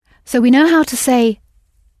So we know how to say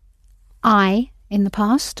I in the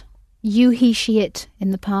past, you, he, she, it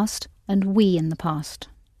in the past, and we in the past.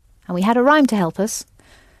 And we had a rhyme to help us.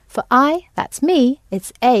 For I, that's me,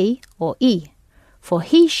 it's A or E. For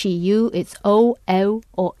he, she, you, it's O, O,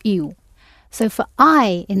 or U. So for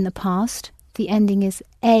I in the past, the ending is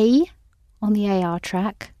A on the AR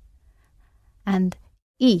track and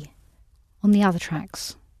E on the other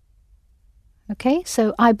tracks. Okay,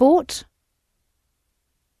 so I bought.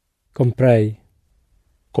 Comprei.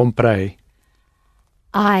 Comprei.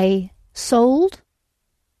 I sold.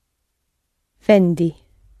 Vendi.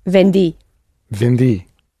 Vendi. Vendi.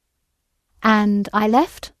 And I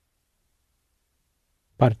left.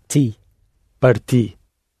 Parti. Parti.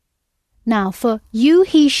 Now for you,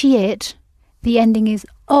 he, she, it, the ending is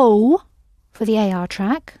O for the AR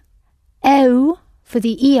track, O for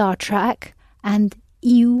the ER track, and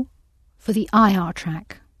U for the IR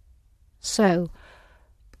track. So,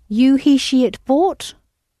 you, he, she, it bought.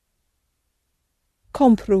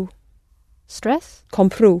 Compru. Stress.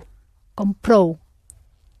 Compru. Comprou.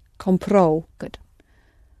 Comprou. Good.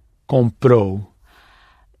 Comprou.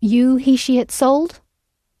 You, he, she, it sold.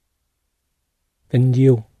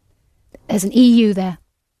 Vendiu. There's an EU there.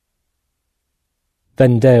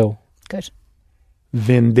 Vendeu. Good.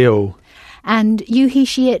 Vendeu. And you, he,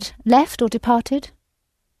 she, it left or departed.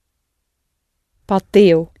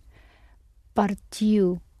 Partiu.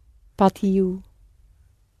 Partiu. Partiu.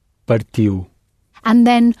 Partiu. And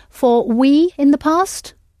then for we in the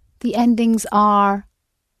past, the endings are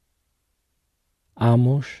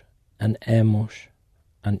Amos and emos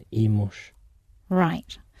and imos.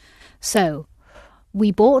 right. So,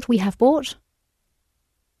 we bought, we have bought.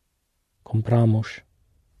 Compramos.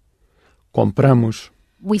 Compramos.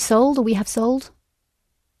 We sold or we have sold.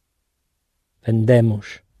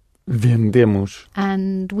 Vendemos. Vendemos.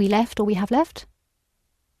 And we left or we have left.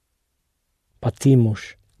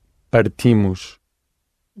 Partimos. Partimos.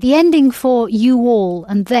 The ending for you all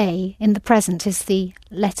and they in the present is the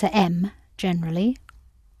letter M, generally.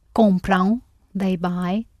 Compram, they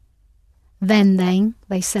buy. Vendem,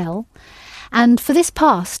 they sell. And for this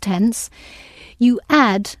past tense, you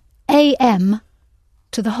add am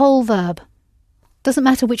to the whole verb. Doesn't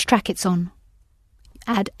matter which track it's on.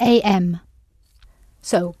 Add am.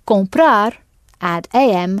 So, comprar, add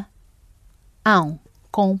am, ão.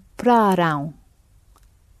 Compraram.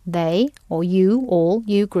 They, or you, all,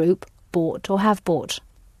 you group, bought or have bought.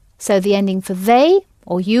 So the ending for they,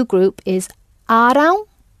 or you group, is arão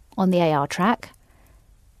on the AR track,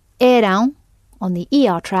 erão on the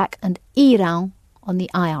ER track, and irão on the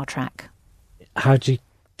IR track. How do you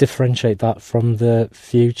differentiate that from the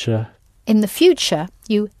future? In the future,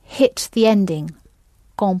 you hit the ending.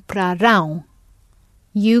 Comprarão.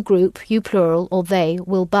 You group, you plural, or they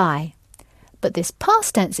will buy. But this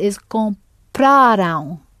past tense is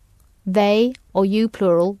compraram. They, or you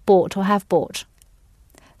plural, bought or have bought.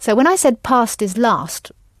 So when I said past is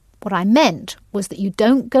last, what I meant was that you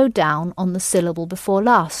don't go down on the syllable before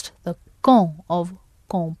last, the con of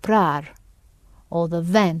comprar, or the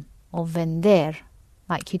ven of vender,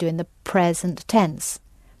 like you do in the present tense.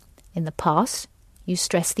 In the past, you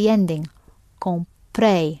stress the ending.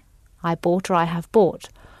 Comprei, I bought or I have bought.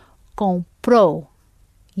 Comprou,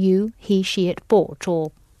 you, he, she, it bought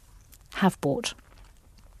or have bought.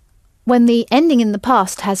 When the ending in the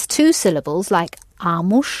past has two syllables, like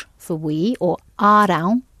amos for we or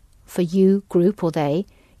arão for you, group, or they,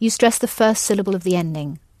 you stress the first syllable of the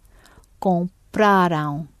ending.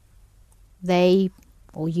 Compraram. They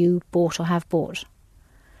or you bought or have bought.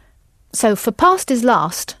 So for past is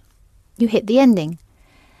last, you hit the ending.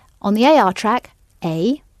 On the AR track,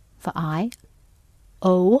 A for I,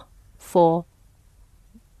 O for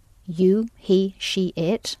you, he, she,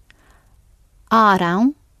 it,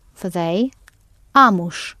 arão for they,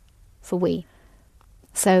 amos for we.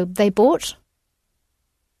 So they bought.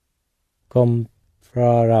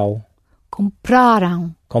 Comprarão.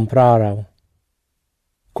 Compraram. Compraram.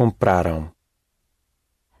 Compraram.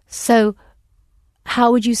 So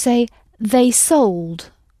how would you say they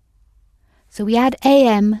sold? So we add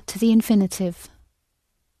am to the infinitive.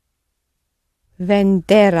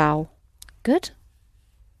 Venderão. Good.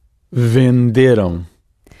 Venderam.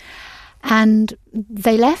 And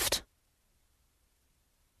they left.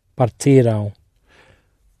 Partiram.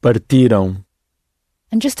 Partiram.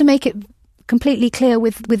 And just to make it completely clear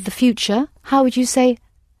with the future, how would you say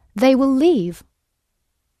they will leave?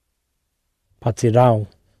 Partirão.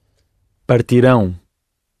 Partirão.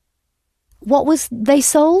 What was they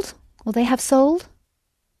sold? Or they have sold?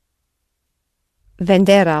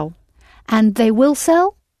 Venderão. And they will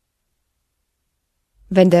sell?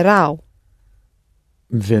 Venderão.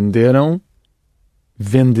 venderam,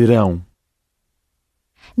 venderão.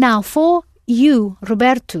 Now, for you,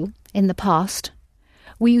 Roberto, in the past,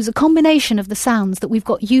 we use a combination of the sounds that we've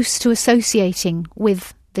got used to associating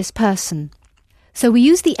with this person. So we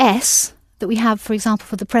use the S that we have, for example,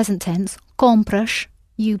 for the present tense, compras,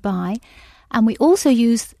 you buy, and we also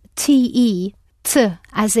use te, te,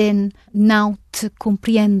 as in, não te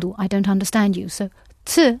compreendo, I don't understand you. So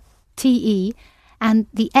te, and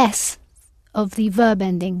the S of the verb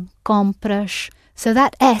ending, compras. So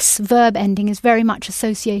that S verb ending is very much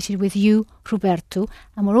associated with you, Roberto,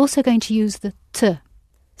 and we're also going to use the te.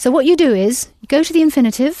 So what you do is, you go to the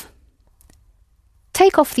infinitive,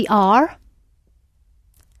 take off the R,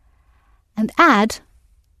 and add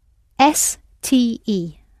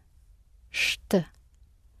ste, st.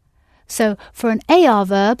 So for an AR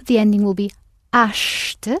verb, the ending will be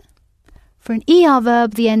ashte. For an ER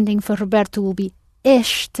verb, the ending for Roberto will be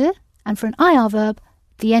este. And for an IR verb,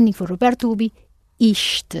 the ending for Roberto will be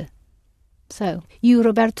iste. So, you,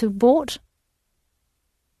 Roberto, bought.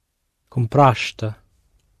 Compraste.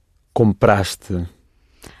 Compraste.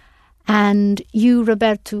 And you,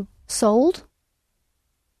 Roberto, sold.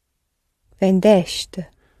 Vendeste.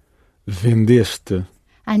 Vendeste.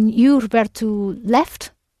 And you, Roberto,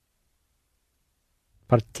 left.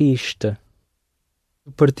 Partiste.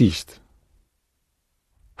 Partiste.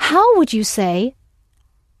 How would you say,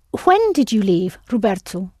 when did you leave,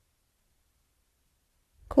 Roberto?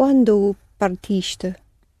 Quando partiste?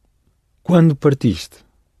 Quando partiste?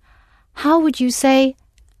 How would you say,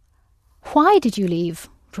 why did you leave,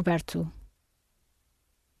 Roberto?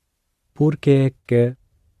 Porque é que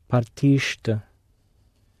partiste?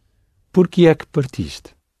 Por que é que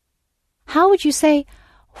partiste? How would you say,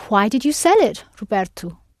 why did you sell it,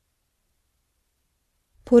 Roberto?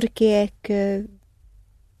 Porque é que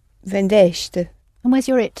vendeste? And where's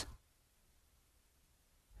your it?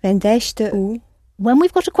 Vendeste o? When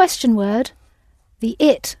we've got a question word, the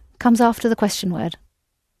it comes after the question word.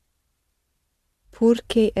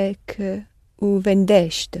 Porque é que o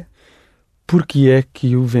vendeste? Por que é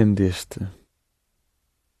que o vendeste?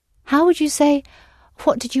 How would you say,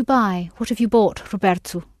 what did you buy? What have you bought,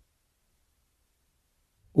 Roberto?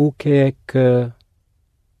 O que é que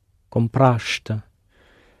compraste?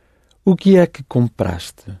 O que é que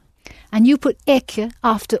compraste? And you put eke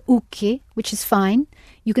after uke, which is fine.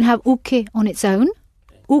 You can have uke on its own.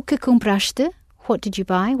 Uke compraste, what did you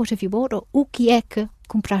buy? What have you bought? Or uke eke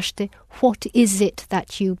compraste, what is it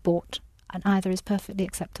that you bought? And either is perfectly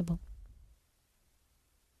acceptable.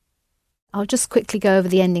 I'll just quickly go over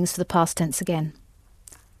the endings for the past tense again.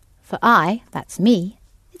 For I, that's me,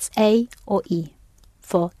 it's A or E.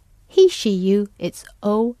 For he, she, you, it's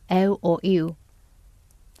O, L or U.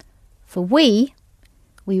 For we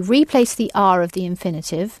replace the R of the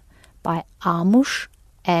infinitive by amus,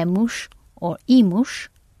 emus or imus.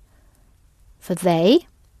 For they,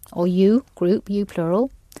 or you, group, you plural,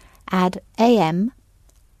 add am,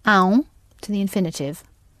 ão to the infinitive.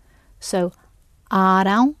 So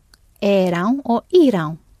arão, eram or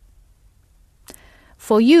irão.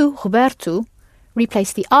 For you, Roberto,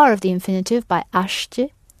 replace the R of the infinitive by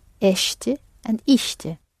aste, este and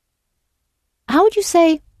iste. How would you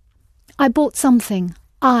say, I bought something,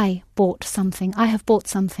 I bought something, I have bought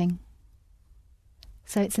something?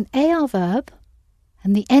 So it's an AR verb,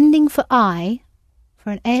 and the ending for I,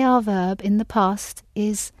 for an AR verb in the past,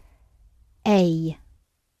 is A.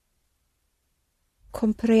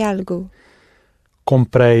 Comprei algo.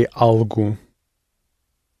 Comprei algo.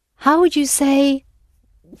 How would you say,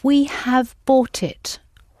 we have bought it?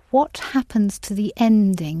 What happens to the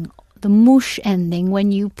ending, the mush ending,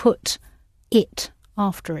 when you put it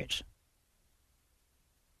after it?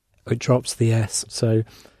 It drops the S. So,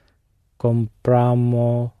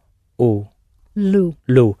 compramo o. Lu.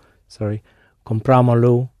 Lu. Sorry.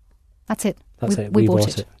 Compramo-lo. That's it. That's it. We We bought bought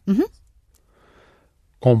it. it. Mhm.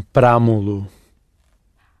 Comprámo-lo.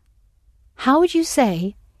 How would you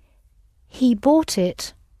say, he bought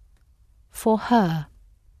it for her?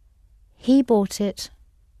 He bought it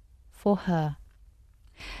for her.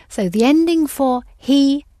 So the ending for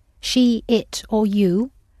he, she, it or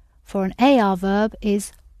you for an AR verb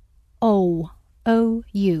is O,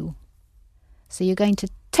 O-U. So you're going to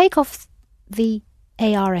take off the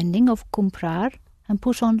AR ending of comprar and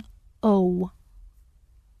put on O.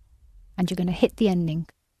 And you're going to hit the ending.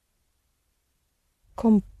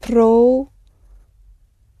 Comprou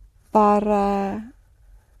para...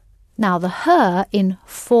 Now the her in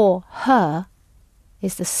for her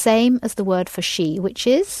is the same as the word for she, which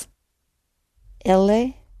is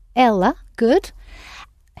Ele. Ella. Good.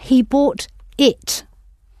 He bought it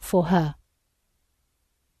for her.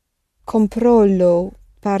 Comprou-lo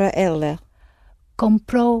para ela.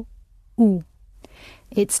 Comprou u.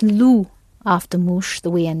 It's lu after mush, the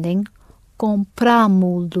we ending.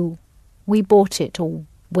 Compramo-lu. We bought it, or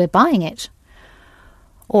we're buying it.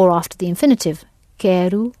 Or after the infinitive.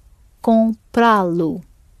 Quero comprá-lo.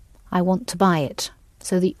 I want to buy it.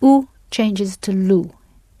 So the u changes to lu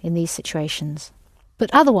in these situations. But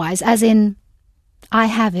otherwise, as in, I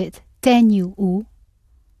have it, tenho u,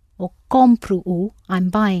 or compro u, I'm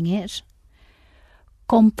buying it.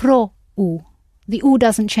 Comprou u. The u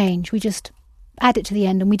doesn't change. We just add it to the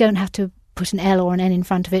end and we don't have to put an L or an N in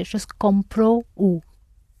front of it. Just comprou u.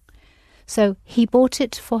 So he bought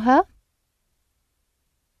it for her.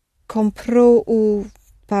 Comprou o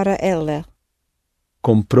para ela.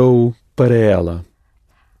 Comprou para ela.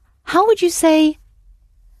 How would you say,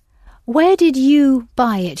 where did you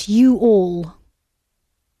buy it, you all?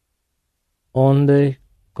 Onde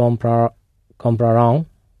comprarão?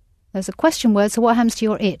 There's a question word, so what happens to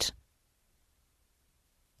your it?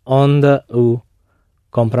 Onde o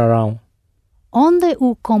comprarão? Onde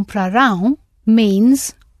o comprarão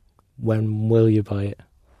means When will you buy it?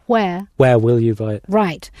 where. Where will you buy it?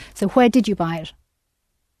 Right. So where did you buy it?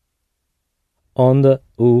 Onde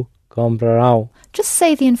o comprarão? Just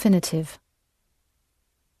say the infinitive.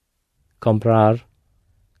 Comprar,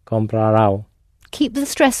 comprarão. Keep the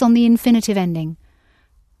stress on the infinitive ending.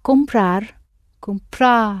 Comprar,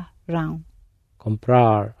 comprarão.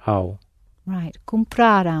 Comprarão. Right.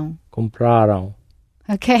 Comprarão. Comprarão.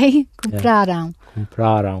 Okay? Comprarão.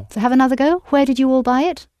 Comprarão. So have another go. Where did you all buy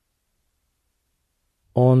it?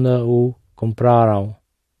 Onde o compraram?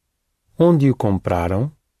 Onde o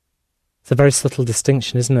compraram? It's a very subtle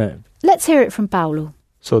distinction, isn't it? Let's hear it from Paulo.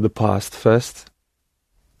 So the past first.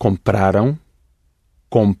 Compraram.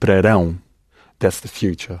 Comprarão. That's the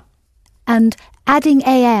future. And adding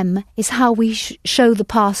am is how we show the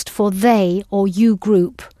past for they or you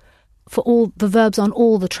group, for all the verbs on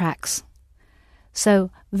all the tracks.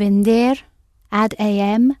 So vender, add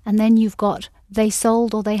am, and then you've got they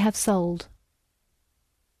sold or they have sold.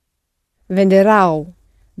 Venderão.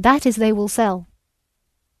 That is they will sell.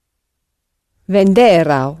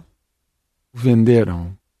 Venderão.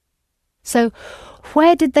 Venderam. So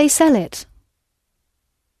where did they sell it?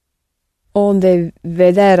 Onde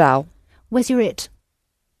venderão. Where's your it?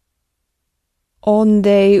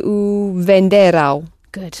 Onde o venderão.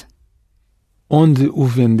 Good. Onde o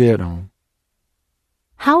venderam?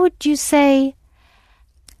 How would you say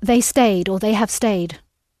they stayed or they have stayed?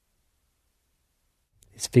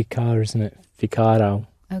 It's ficar, isn't it? Ficarão.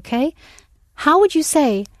 Okay. How would you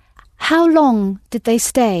say, how long did they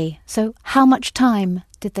stay? So how much time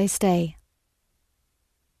did they stay?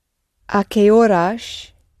 A que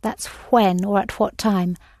horas? That's when or at what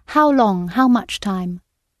time. How long, how much time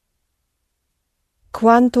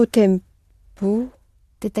Quanto tempo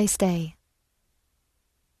did they stay?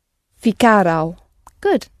 ficarão?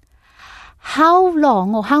 Good. How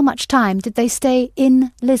long or how much time did they stay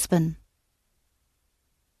in Lisbon?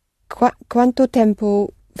 Quanto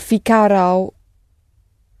tempo ficarão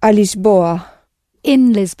a Lisboa?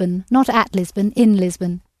 In Lisbon, not at Lisbon, in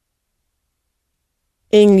Lisbon.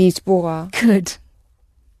 Em Lisboa. Good.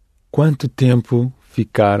 Quanto tempo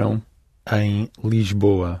ficaram em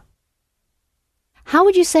Lisboa? How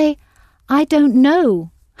would you say, I don't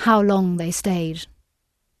know how long they stayed?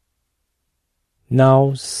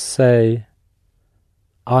 Now say.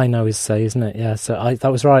 I know is say, isn't it? Yeah, so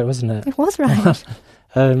that was right, wasn't it? It was right.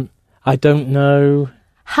 I don't know.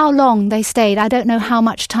 How long they stayed. I don't know how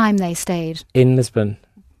much time they stayed. In Lisbon.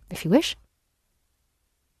 If you wish.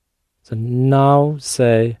 So now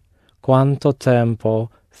say quanto tempo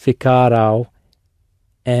ficarão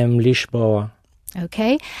em Lisboa.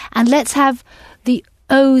 Okay. And let's have the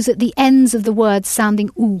O's at the ends of the words sounding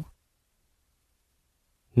U.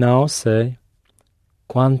 Now say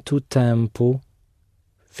quanto tempo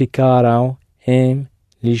ficarão em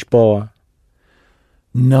Lisboa.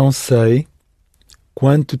 Não sei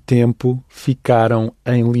quanto tempo ficaram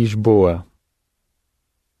em Lisboa.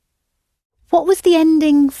 What was the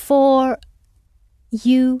ending for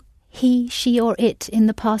you, he, she or it in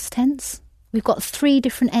the past tense? We've got 3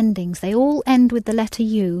 different endings. They all end with the letter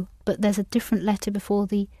U, but there's a different letter before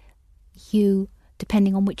the U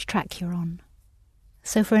depending on which track you're on.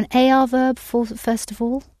 So for an AR verb, first of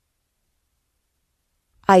all,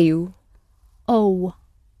 Aiu. O,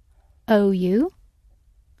 O-U.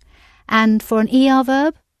 And for an ER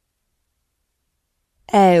verb,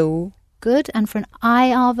 Eu. good. And for an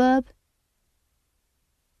IR verb,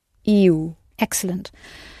 Iu. excellent.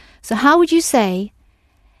 So how would you say,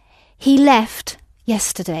 he left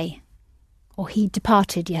yesterday, or he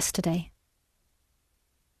departed yesterday?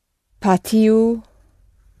 Partiu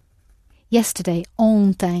yesterday,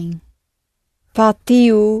 ontem.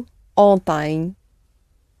 Partiu ontem.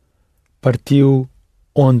 Partiu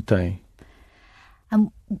ontem.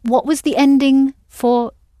 And what was the ending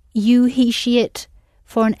for you, he, she, it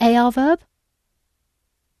for an AR verb?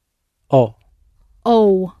 Oh.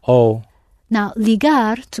 Oh. Oh. Now,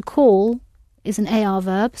 ligar, to call, is an AR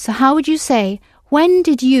verb. So how would you say, when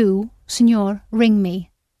did you, senor, ring me?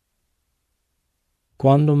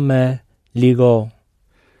 Quando me ligou.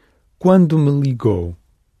 Quando me ligou.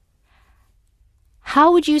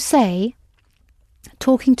 How would you say,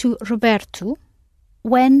 talking to Roberto,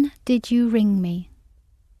 when did you ring me?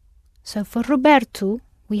 So for Roberto,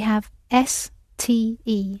 we have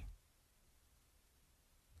STE.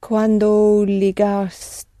 Quando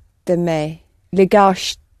ligaste me.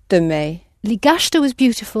 Ligaste me. Ligaste was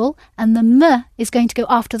beautiful, and the m is going to go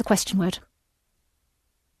after the question word.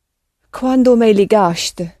 Quando me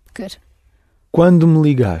ligaste. Good. Quando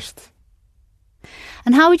me ligaste.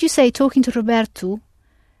 And how would you say, talking to Roberto,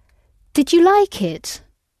 did you like it?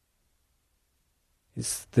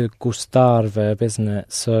 It's the gustar verb, isn't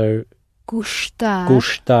it? So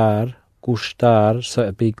Gustar. gustar, so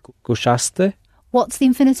it'd be gustaste. What's the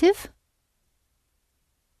infinitive?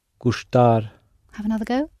 Gustar. Have another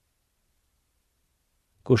go.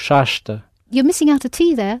 Gustaste. You're missing out a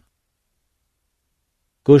T there.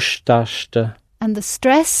 Gustaste. And the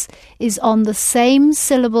stress is on the same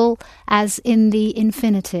syllable as in the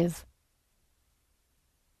infinitive.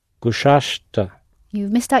 Gustaste.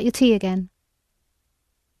 You've missed out your T again.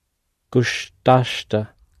 Gustaste.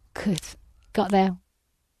 Good. Got there.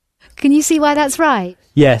 Can you see why that's right?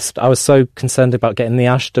 Yes, I was so concerned about getting the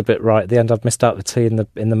ashta bit right. At the end, I've missed out the T in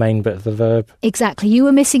the main bit of the verb. Exactly. You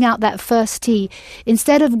were missing out that first T.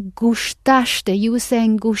 Instead of gustaste, you were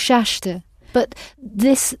saying gushaste. But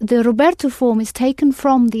the Roberto form is taken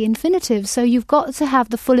from the infinitive, so you've got to have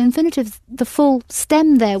the full infinitive, the full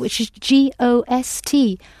stem there, which is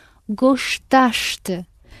G-O-S-T, gustaste.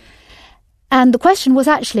 And the question was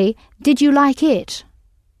actually, did you like it?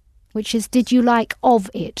 Which is, did you like of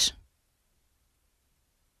it?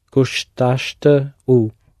 Gustaste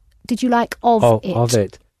u. Did you like of it? Of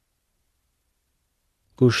it.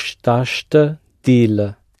 Gustaste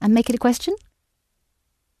dile. And make it a question?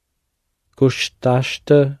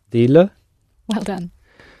 Gustaste dile. Well done.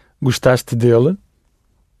 Gostaste dele?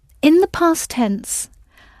 In the past tense,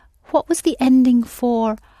 what was the ending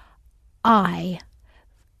for I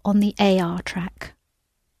on the AR track?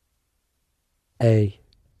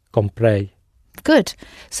 Comprei. Good.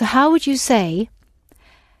 So how would you say,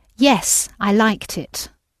 yes, I liked it?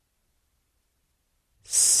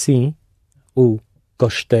 Sim,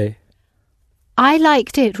 gostei. I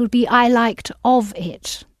liked it would be I liked of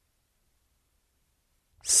it.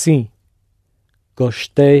 Sim,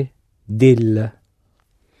 gostei dele.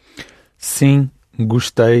 Sim,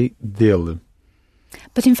 gostei dele.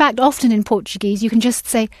 But in fact, often in Portuguese, you can just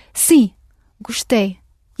say, sim, gostei.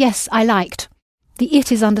 Yes, I liked. The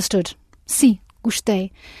it is understood. Sim,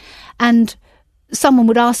 gostei. And someone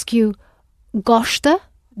would ask you, gosta,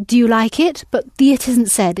 do you like it? But the it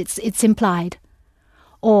isn't said, it's implied.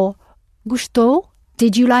 Or, gostou,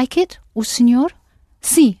 did you like it? O senhor?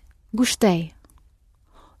 Sim, gostei.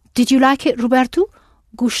 Did you like it, Roberto?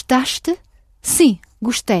 Gostaste? Sim,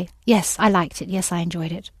 gostei. Yes, I liked it. Yes, I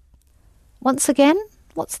enjoyed it. Once again,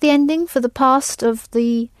 what's the ending for the past of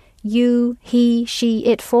the you, he, she,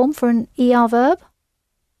 it form for an ER verb?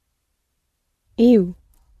 Eu.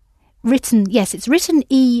 Written, yes, it's written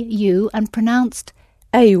EU and pronounced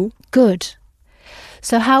Eu. good.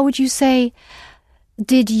 So how would you say,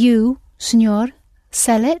 did you, senhor,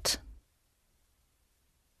 sell it?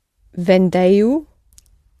 Vendeu.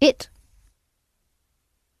 It.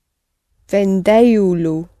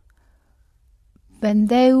 Vendeu-lo.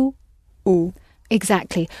 Vendeu. O.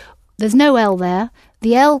 Exactly. There's no L there.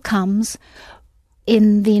 The L comes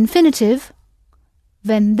in the infinitive,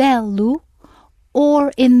 vendê-lo,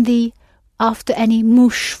 or in the after any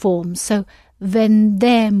mush form. So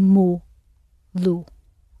vendemo-lo.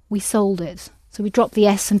 We sold it. So we dropped the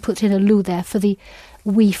S and put in a lu there for the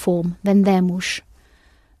we form, vendemos.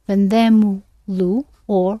 Vendemo-lo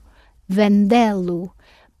or vendê-lo.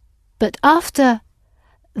 But after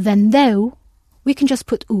vendeu, we can just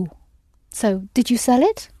put u. So, did you sell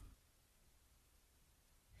it?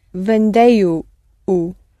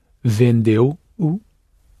 Vendeu-o. Vendeu-o.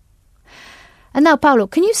 And now, Paulo,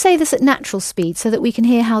 can you say this at natural speed so that we can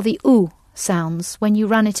hear how the u sounds when you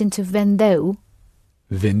run it into vendeu?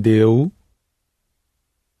 Vendeu.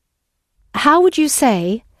 How would you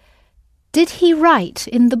say, did he write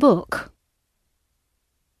in the book?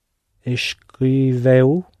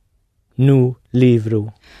 Escreveu no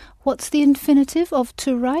livro. What's the infinitive of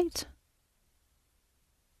to write?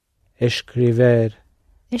 Escrever.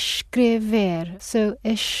 Escrever. So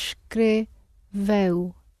escreveu.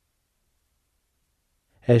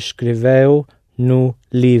 Escreveu no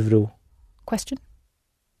livro. Question?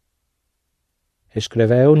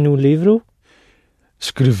 Escreveu no livro?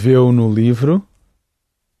 Escreveu no livro.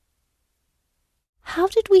 How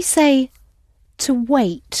did we say to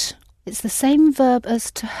wait? It's the same verb as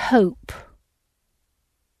to hope.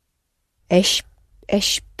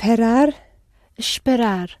 Esperar.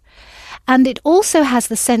 Esperar. And it also has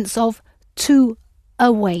the sense of to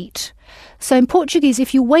await. So in Portuguese,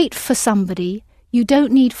 if you wait for somebody, you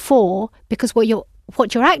don't need for, because what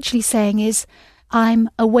you're actually saying is, I'm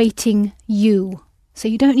awaiting you. So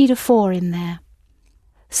you don't need a for in there.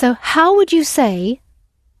 So how would you say,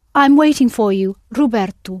 I'm waiting for you,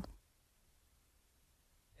 Roberto?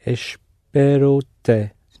 Espero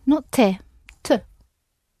te. Not te, te.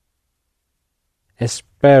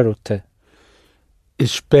 Espero te.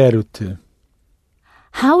 Espero-te.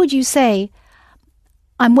 How would you say,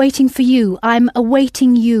 I'm waiting for you, I'm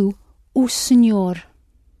awaiting you, o Senhor?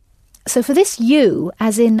 So for this you,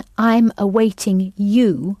 as in I'm awaiting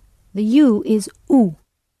you, the you is u.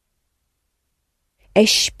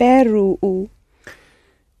 Espero-o.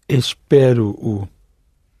 Espero-o.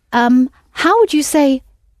 How would you say,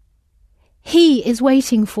 he is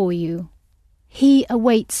waiting for you, he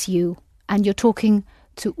awaits you, and you're talking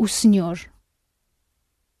to o Senhor?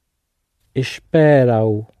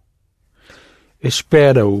 Espera-o.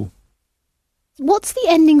 Espera-o. What's the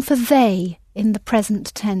ending for they in the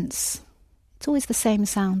present tense? It's always the same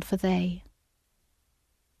sound for they.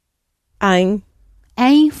 Ein.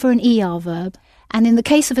 A for an ER verb, and in the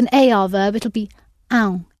case of an AR verb, it'll be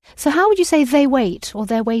ang. So how would you say they wait or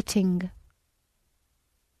they're waiting?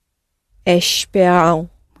 Esperam.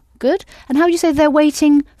 Good. And how would you say they're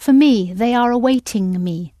waiting for me? They are awaiting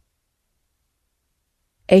me.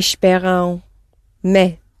 Esperam.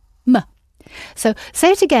 Me. M. So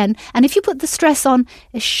say it again, and if you put the stress on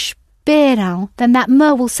esperam, then that m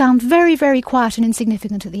will sound very, very quiet and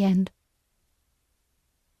insignificant at the end.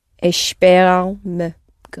 Esperam me.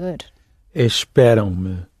 Good.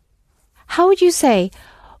 Esperam-me. How would you say,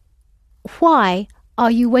 why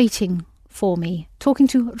are you waiting for me? Talking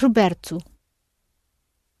to Roberto.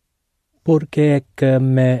 Por que é que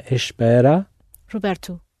me espera?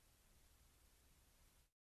 Roberto.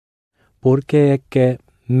 Por que é que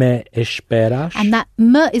me esperas? And that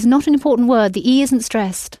m is not an important word. The E isn't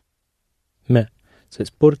stressed. Me. So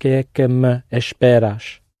it's por que é que me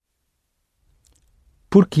esperas?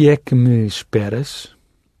 Por que é que me esperas?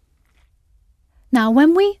 Now,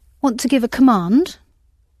 when we want to give a command,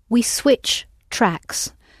 we switch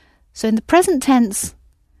tracks. So in the present tense,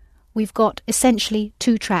 we've got essentially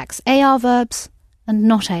two tracks, AR verbs and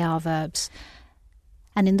not AR verbs.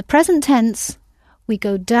 And in the present tense, we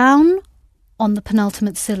go down on the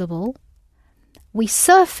penultimate syllable. We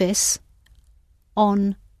surface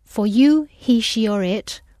on, for you, he, she or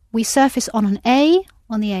it, we surface on an A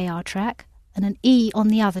on the AR track and an E on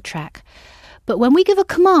the other track. But when we give a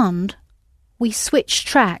command, we switch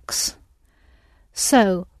tracks.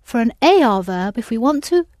 So, for an AR verb, if we want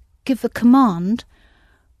to give a command,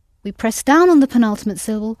 we press down on the penultimate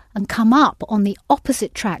syllable and come up on the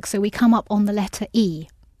opposite track, so we come up on the letter E.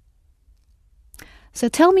 So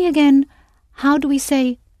tell me again, how do we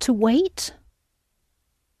say to wait?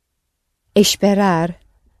 Esperar.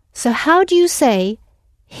 So how do you say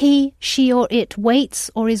he, she or it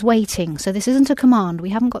waits or is waiting? So this isn't a command. We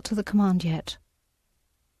haven't got to the command yet.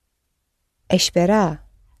 Esperar.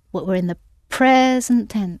 Well, we're in the present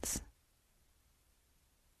tense.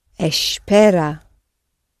 Espera.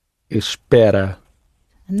 Espera.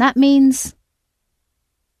 And that means...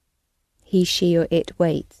 He, she or it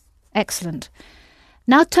waits. Excellent.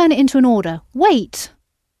 Now turn it into an order. Wait.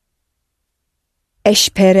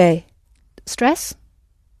 Espere. Stress.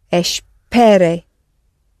 Espere.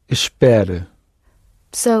 Espere.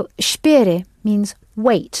 So, espere means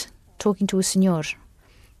wait, talking to a senor.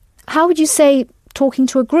 How would you say talking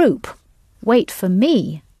to a group? Wait for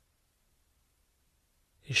me.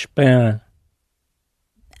 Espera.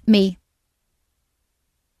 Me.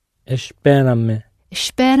 Espera-me.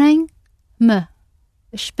 Esperem-me.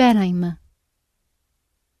 Esperem-me.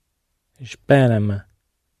 Espera-me.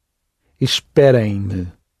 Esperem-me.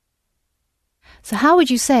 So how would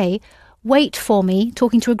you say, wait for me,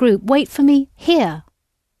 talking to a group, wait for me here?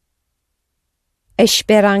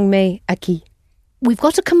 Esperam-me aqui. We've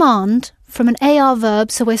got a command from an AR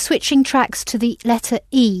verb, so we're switching tracks to the letter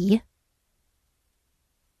E.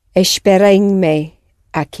 Esperem-me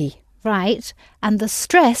aqui. Right. And the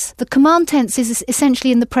stress, the command tense is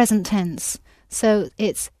essentially in the present tense. So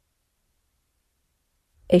it's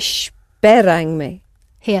Esperem-me.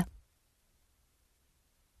 here.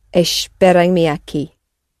 Esperem-me aqui.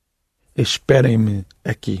 Esperem-me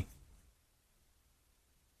aqui.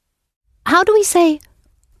 How do we say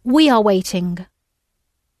we are waiting?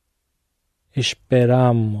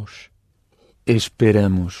 Esperamos.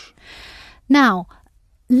 Esperamos. Now,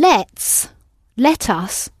 let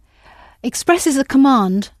us, expresses a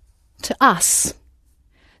command to us.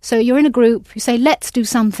 So you're in a group, you say, let's do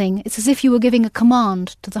something. It's as if you were giving a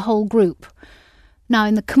command to the whole group. Now,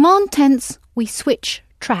 in the command tense, we switch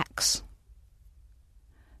tracks.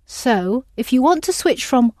 So, if you want to switch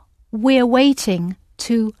from we're waiting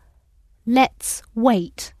to let's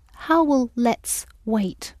wait, how will let's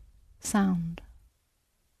wait sound?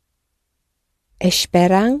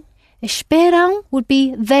 Esperam. Esperam would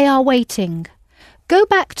be they are waiting. Go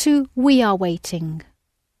back to we are waiting.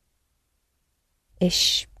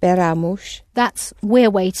 Esperamos. That's we're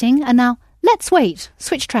waiting. And now let's wait.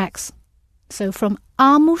 Switch tracks. So from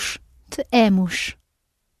amos to emos.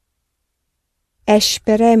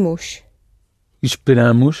 Esperemos.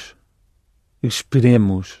 Esperamos.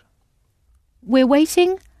 Esperemos. We're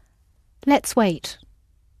waiting. Let's wait.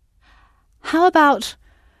 How about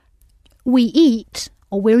we eat,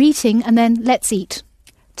 or we're eating, and then let's eat.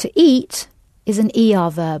 To eat is an ER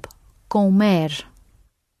verb, comer.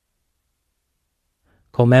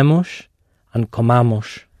 Comemos and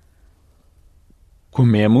comamos.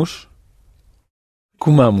 Comemos.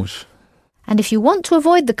 Comamos. And if you want to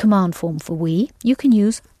avoid the command form for we, you can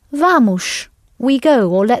use vamos, we go,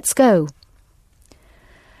 or let's go.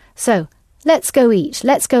 So, let's go eat,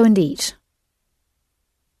 let's go and eat.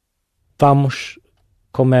 Vamos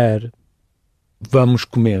comer. Vamos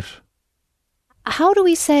comer. How do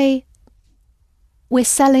we say we're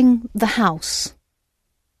selling the house?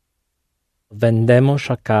 Vendemos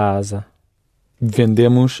a casa.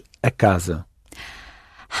 Vendemos a casa.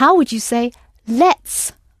 How would you say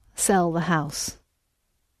let's sell the house?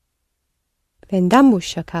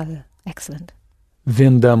 Vendamos a casa. Excellent.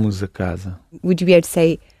 Vendamos a casa. Would you be able to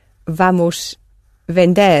say vamos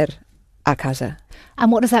vender a casa?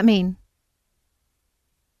 And what does that mean?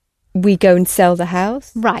 We go and sell the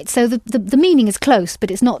house? Right, so the meaning is close, but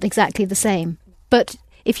it's not exactly the same. But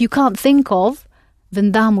if you can't think of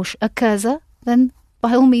vendamos a casa, then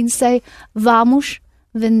by all means say vamos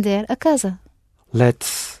vender a casa.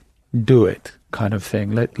 Let's do it, kind of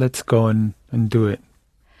thing. Let's go and do it.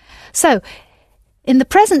 So, in the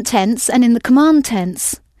present tense and in the command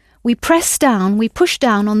tense, we push down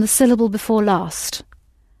on the syllable before last.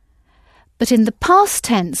 But in the past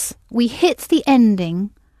tense, we hit the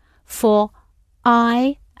ending for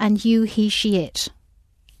I and you, he, she, it.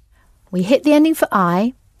 We hit the ending for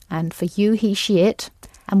I and for you, he, she, it,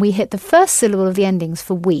 and we hit the first syllable of the endings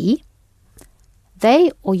for we,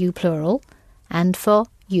 they or you plural, and for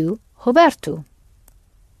you, Roberto.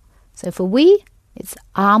 So for we, it's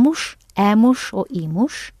amos, emos or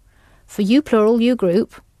imos. For you plural, you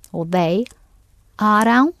group, or they,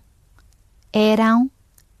 arão, eram,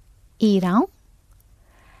 irão.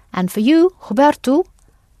 And for you, Roberto,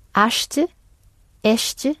 aste,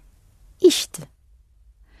 este, isto.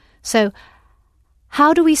 So,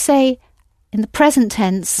 how do we say in the present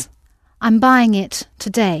tense, I'm buying it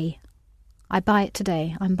today? I buy it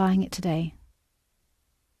today. I'm buying it today.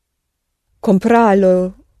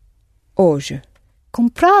 Comprá-lo hoje.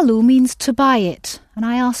 Comprá-lo means to buy it. And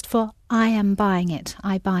I asked for I am buying it.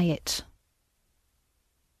 I buy it.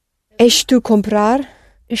 Estou comprar?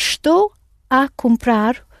 Estou a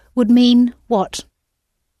comprar would mean what?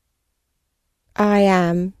 I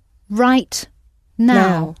am Right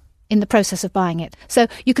now. In the process of buying it. So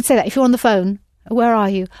you could say that if you're on the phone. Where are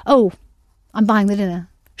you? Oh, I'm buying the dinner.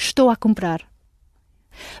 Estou a comprar.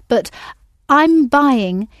 But I'm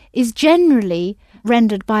buying is generally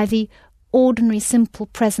rendered by the ordinary simple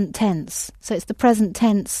present tense. So it's the present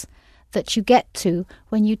tense that you get to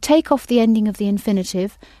when you take off the ending of the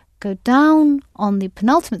infinitive, go down on the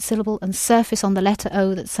penultimate syllable and surface on the letter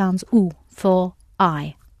O that sounds U for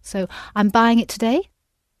I. So I'm buying it today.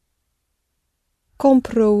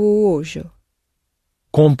 Compro-o hoje.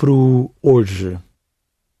 Compro hoje.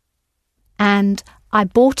 And I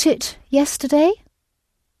bought it yesterday.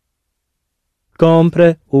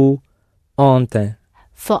 Compre-o ontem.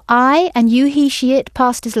 For I and you, he, she, it,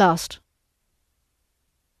 past is last.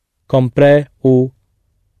 Comprei-o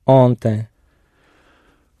ontem.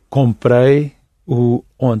 Comprei-o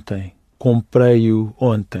ontem. Comprei-o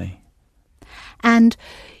ontem. And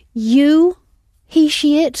you, he,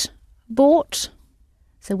 she, it, bought.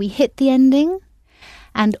 So we hit the ending.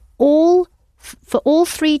 And for all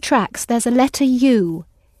three tracks, there's a letter U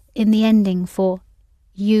in the ending for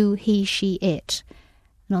you, he, she, it.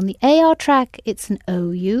 And on the AR track, it's an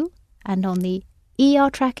OU, and on the ER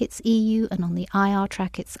track, it's EU, and on the IR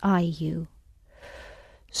track, it's IU.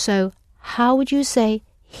 So, how would you say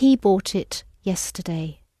he bought it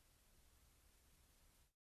yesterday?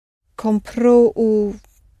 Comprou-o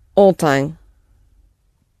ontem.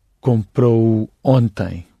 Comprou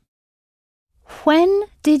ontem. When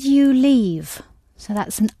did you leave? So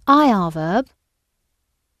that's an IR verb.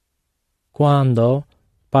 Quando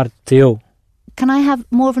partiu? Can I have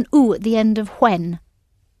more of an U at the end of when?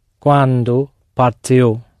 Quando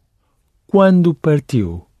partiu? Quando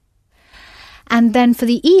partiu? And then for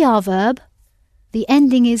the ER verb, the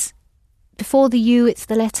ending is, before the U, it's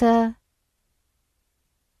the letter...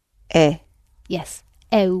 É. Yes,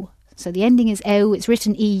 EU. So the ending is EU, it's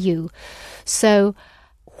written EU. So,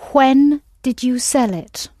 when did you sell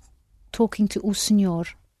it? Talking to o senhor.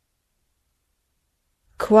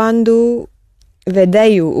 Quando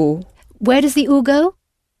vendeu-o. Where does the U go?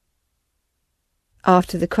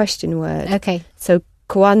 After the question word. Okay. So,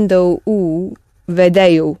 quando o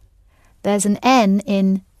vendeu. There's an N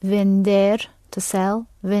in vender, to sell.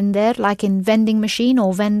 Vender, like in vending machine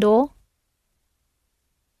or vendor.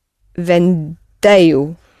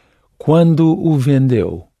 Vendeu. Quando o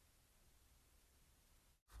vendeu?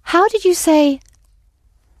 How did you say,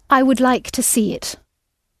 I would like to see it?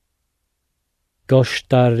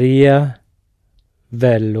 Gostaria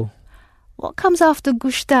vê-lo. What comes after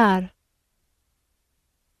gustar?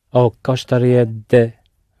 Ou gostaria de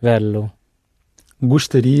vê-lo.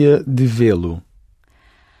 Gostaria de vê-lo.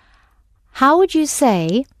 How would you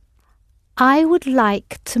say, I would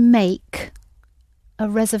like to make a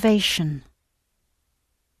reservation?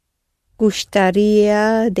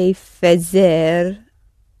 Gostaria de fazer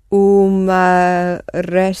uma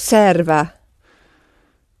reserva.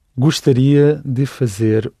 Gostaria de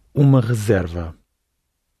fazer uma reserva.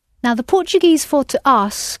 Now, the Portuguese for to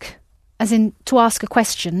ask, as in to ask a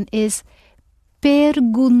question, is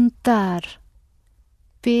perguntar.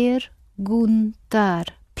 Perguntar.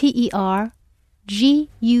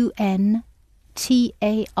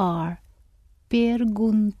 P-E-R-G-U-N-T-A-R.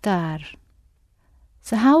 Perguntar.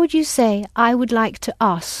 So how would you say, I would like to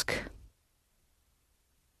ask?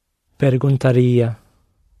 Perguntaria.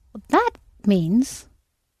 That means...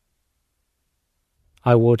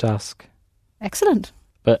 I would ask. Excellent.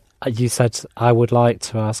 But you said I would like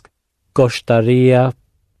to ask. Gostaria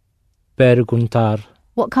perguntar.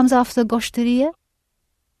 What comes after gostaria?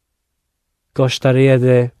 Gostaria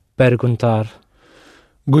de perguntar.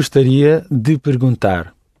 Gostaria de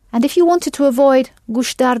perguntar. And if you wanted to avoid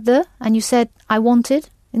gostar de, and you said I wanted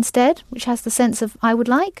instead, which has the sense of I would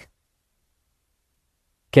like?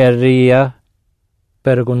 Queria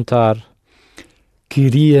perguntar.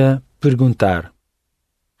 Queria perguntar.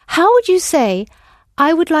 How would you say,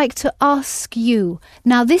 I would like to ask you?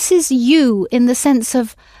 Now this is you in the sense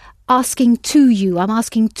of asking to you. I'm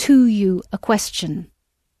asking to you a question.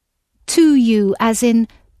 To you as in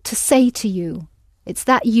to say to you. It's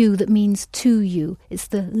that you that means to you. It's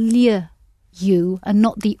the lia you and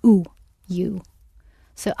not the u you.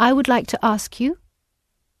 So I would like to ask you.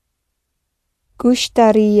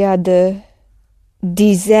 Gostaria de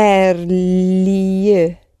dizer-lhe.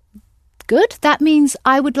 Good. That means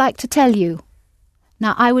I would like to tell you.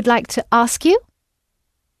 Now I would like to ask you.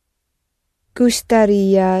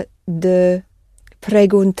 Gostaria de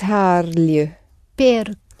perguntar-lhe.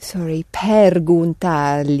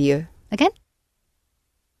 Perguntar-lhe. Again?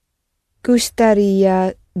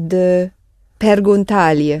 Gostaria de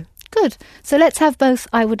perguntar-lhe. Good. So let's have both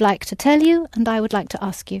I would like to tell you and I would like to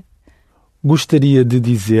ask you. Gostaria de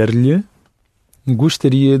dizer-lhe.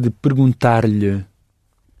 Gostaria de perguntar-lhe.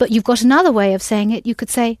 But you've got another way of saying it. You could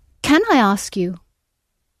say, can I ask you?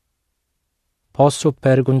 Posso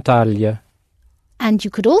perguntar-lhe. And you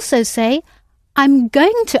could also say, I'm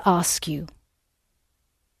going to ask you.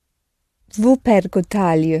 Vou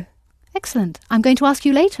perguntar-lhe. Excellent. I'm going to ask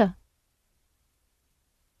you later.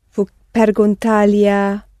 Vou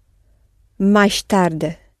perguntar-lhe mais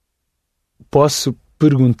tarde. Posso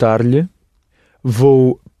perguntar-lhe.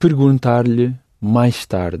 Vou perguntar-lhe mais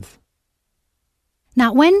tarde.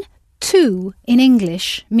 Now, when to in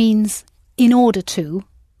English means in order to,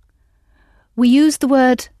 we use the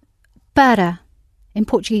word para. In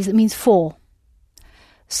Portuguese, it means for.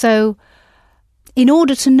 So, in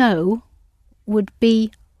order to know would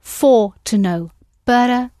be for to know.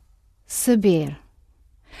 Para saber.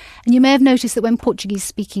 And you may have noticed that when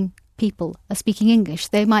Portuguese-speaking people are speaking English,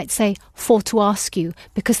 they might say for to ask you,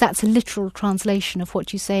 because that's a literal translation of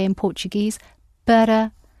what you say in Portuguese.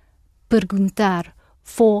 Para perguntar,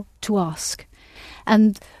 for to ask.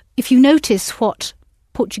 And if you notice what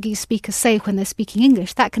Portuguese speakers say when they're speaking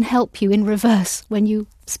English, that can help you in reverse when you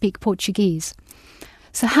speak Portuguese.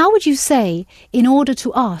 So how would you say, in order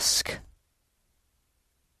to ask?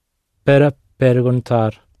 Para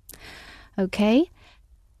perguntar. Okay.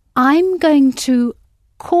 I'm going to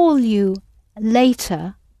call you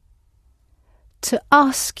later to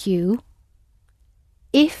ask you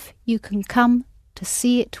if you can come to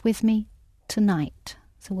see it with me tonight.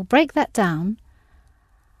 So we'll break that down.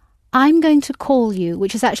 I'm going to call you,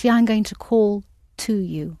 which is actually I'm going to call to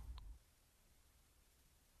you.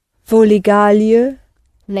 Vou ligar-lhe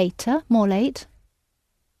Later, more late.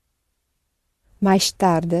 mais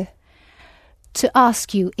tarde. To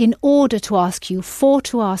ask you, in order to ask you, for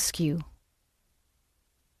to ask you.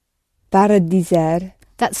 Para dizer,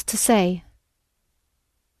 That's to say,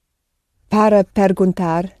 para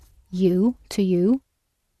perguntar, you, to you.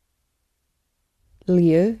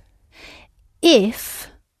 lhe, If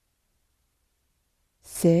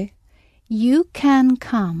se, you can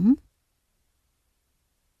come,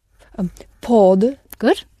 pode,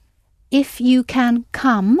 good. If you can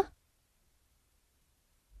come,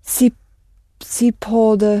 se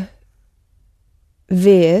pode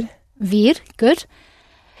ver, vir, good.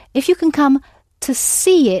 If you can come to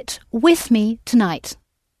see it with me tonight.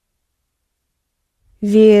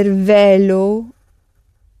 vê-lo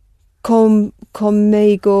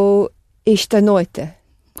comigo esta noite.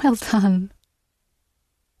 Well done.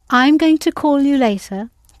 I'm going to call you later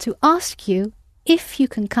to ask you if you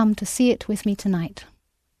can come to see it with me tonight.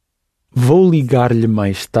 Vou ligar-lhe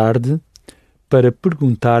mais tarde para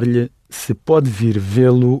perguntar-lhe se pode vir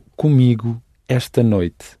vê-lo comigo esta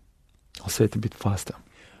noite. I'll say it a bit faster.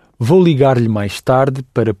 Vou ligar-lhe mais tarde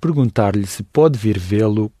para perguntar-lhe se pode vir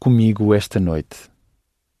vê-lo comigo esta noite.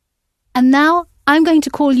 And now I'm going to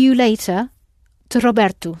call you later to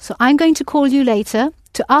Roberto. So I'm going to call you later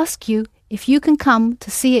to ask you if you can come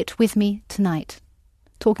to see it with me tonight.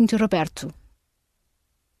 Talking to Roberto.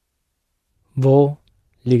 Vou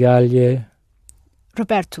ligar-lhe...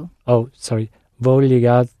 Roberto. Oh, sorry. Vou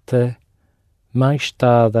ligar-te mais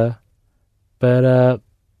tarde para...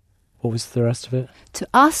 What was the rest of it? To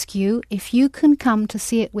ask you if you can come to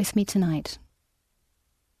see it with me tonight.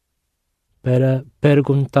 Para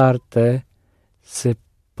perguntar-te se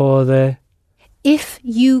pode... If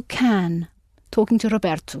you can. Talking to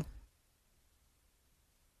Roberto.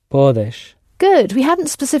 Podes. Good. We hadn't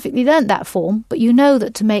specifically learnt that form, but you know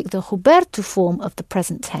that to make the Roberto form of the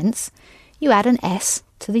present tense, you add an S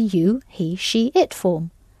to the you, he, she, it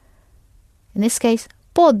form. In this case,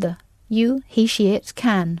 pode. You, he, she, it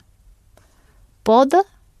can. Pode,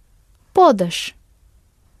 podes.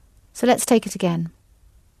 So let's take it again.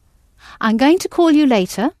 I'm going to call you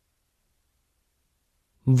later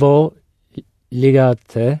Vou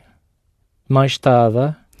ligar-te mais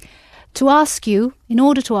tarde to ask you, in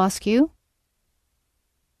order to ask you,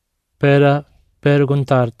 para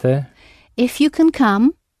perguntar-te if you can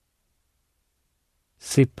come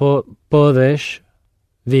se podes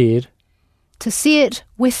vir to see it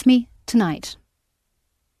with me tonight.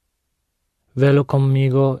 vê-lo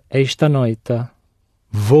comigo esta noite.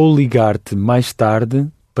 Vou ligar-te mais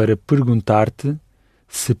tarde para perguntar-te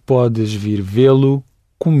se podes vir vê-lo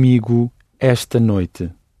comigo esta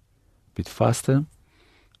noite. Bit faster.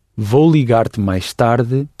 Vou ligar-te mais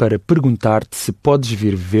tarde para perguntar-te se podes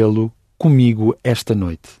vir vê-lo comigo esta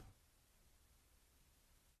noite.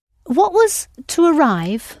 What was to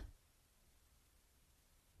arrive?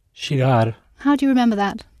 Chegar, How do you remember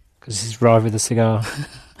that? because he's arrived with a cigar.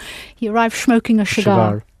 He arrived smoking a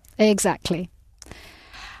cigar. Exactly.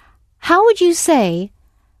 How would you say,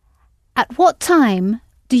 at what time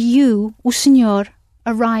do you, o senhor,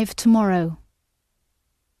 arrive tomorrow?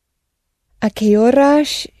 A que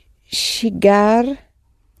horas chegar?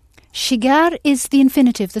 Chegar is the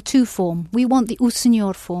infinitive, the to form. We want the o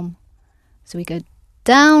senhor form. So we go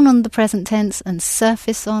down on the present tense and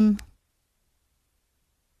surface on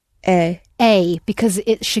É. a, because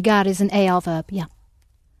chegar is an AR verb. Yeah.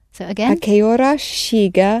 So A again, que horas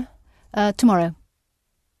chega tomorrow.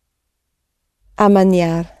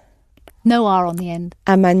 amanhã? No R on the end.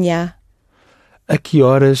 Amanhã. A que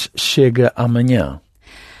horas chega amanhã?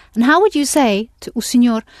 And how would you say to o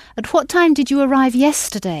senhor, at what time did you arrive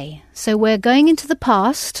yesterday? So we're going into the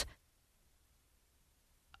past.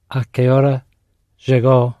 A que hora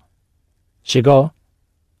chegou? Chegou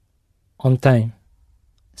ontem.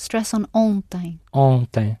 Stress on ontem.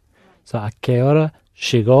 Ontem. So, a que hora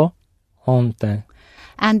chegou ontem?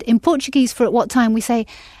 And in Portuguese, for at what time, we say,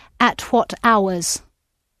 at what hours?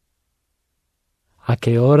 A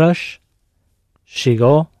que horas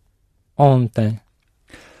chegou Ontem.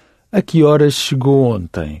 A que horas chegou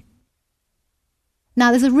ontem?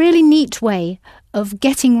 Now, there's a really neat way of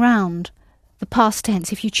getting round the past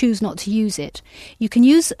tense if you choose not to use it. You can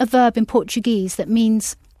use a verb in Portuguese that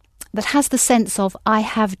has the sense of I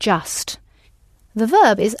have just. The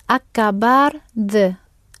verb is acabar de,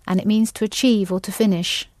 and it means to achieve or to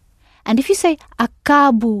finish. And if you say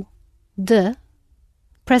acabo de,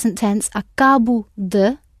 present tense, acabo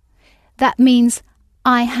de, that means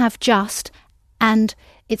I have just, and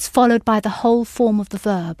it's followed by the whole form of the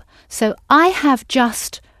verb. So I have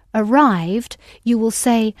just arrived, you will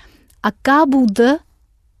say acabo de,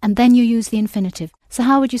 and then you use the infinitive. So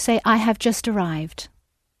how would you say I have just arrived?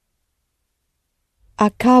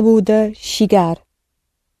 Acabo de chegar.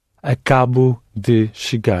 Acabo de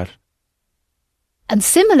chegar. And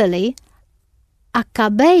similarly,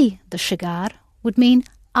 acabei de chegar would mean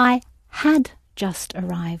I had just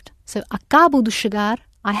arrived. So acabo de chegar,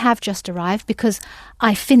 I have just arrived because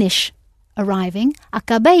I finish arriving.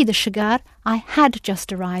 Acabei de chegar, I had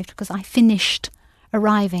just arrived because I finished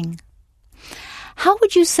arriving. How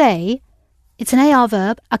would you say, it's an AR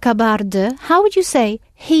verb, acabar de, how would you say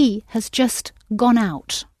he has just gone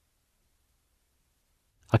out?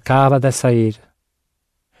 Acaba de sair.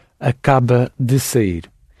 Acaba de sair.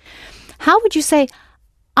 How would you say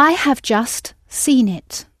I have just seen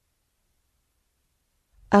it?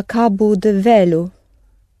 Acabo de vê-lo.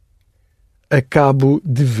 Acabo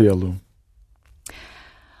de vê-lo.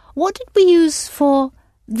 What did we use for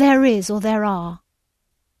there is or there are?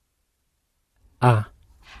 A.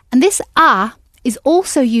 And this a is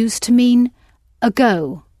also used to mean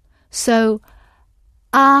ago. So,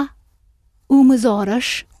 há umas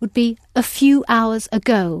horas would be a few hours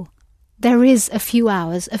ago. There is a few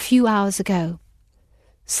hours ago.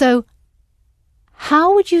 So,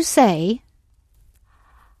 how would you say,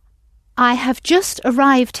 I have just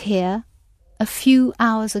arrived here a few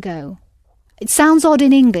hours ago? It sounds odd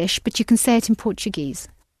in English, but you can say it in Portuguese.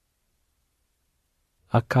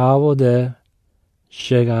 Acabo de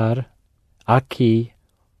chegar aqui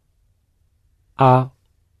há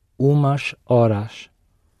umas horas.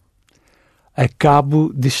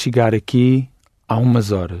 Acabo de chegar aqui há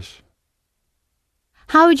umas horas.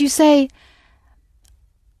 How would you say,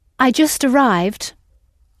 I just arrived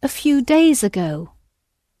a few days ago?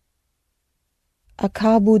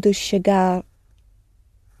 Acabo de chegar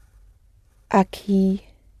aqui.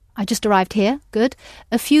 I just arrived here, good.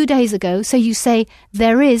 A few days ago, so you say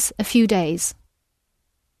there is a few days.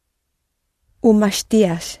 Umas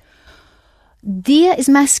dias. Dia is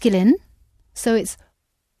masculine, so it's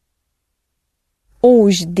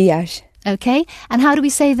Uns dias. okay. And how do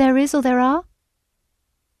we say there is or there are?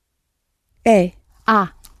 É.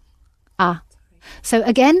 Ah. So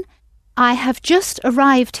again, I have just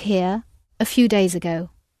arrived here a few days ago.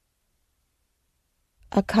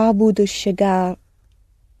 Acabo de chegar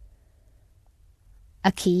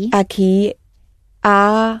Aqui. aqui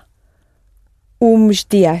há uns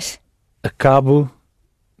dias. Acabo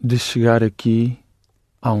de chegar aqui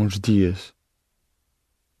há uns dias.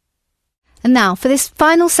 And now, for this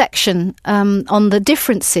final section on the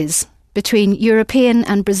differences between European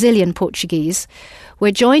and Brazilian Portuguese,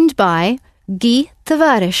 we're joined by Gui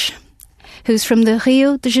Tavares, who's from the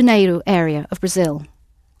Rio de Janeiro area of Brazil.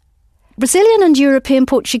 Brazilian and European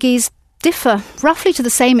Portuguese differ roughly to the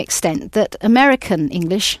same extent that American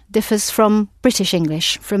English differs from British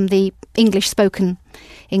English, from the English spoken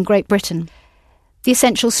in Great Britain. The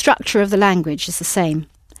essential structure of the language is the same,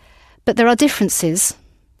 but there are differences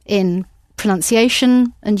in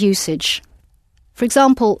pronunciation and usage. For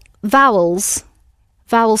example, vowel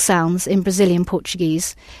sounds in Brazilian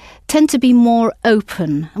Portuguese tend to be more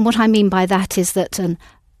open, and what I mean by that is that an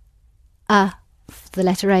a, the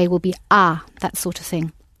letter A, will be a, that sort of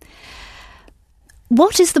thing.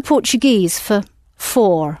 What is the Portuguese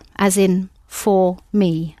for, as in for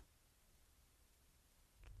me?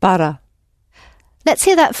 Para. Let's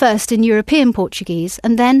hear that first in European Portuguese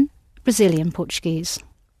and then Brazilian Portuguese.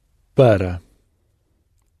 Para.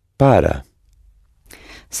 Para.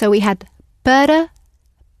 So we had para.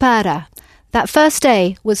 That first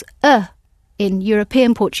A was in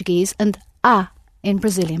European Portuguese and a in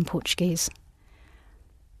Brazilian Portuguese.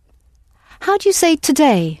 How do you say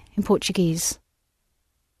today in Portuguese?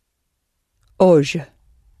 Hoje.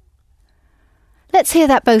 Let's hear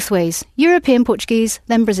that both ways. European Portuguese,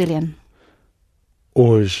 then Brazilian.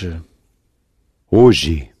 Hoje.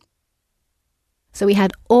 Hoje. So we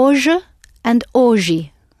had hoje and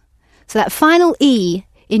hoje. So that final E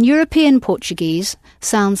in European Portuguese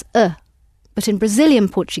sounds but in Brazilian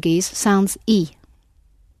Portuguese sounds E.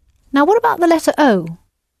 Now what about the letter O?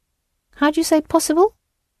 How do you say possible?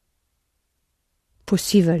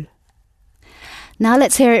 Possível. Now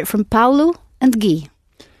let's hear it from Paulo and Guy.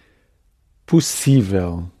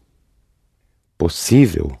 Possível.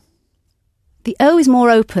 Possível. The O is more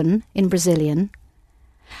open in Brazilian.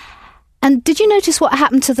 And did you notice what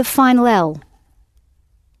happened to the final L?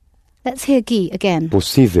 Let's hear Guy again.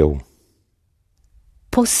 Possível.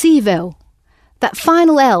 Possível. That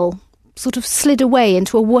final L sort of slid away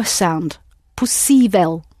into a w sound.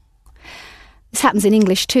 Possível. This happens in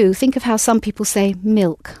English too. Think of how some people say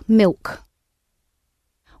milk, milk.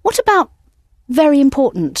 What about very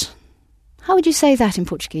important? How would you say that in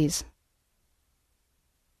Portuguese?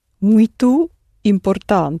 Muito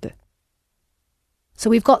importante. So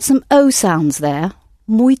we've got some O sounds there.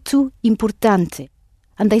 Muito importante.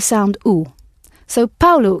 And they sound U. So,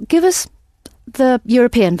 Paulo, give us the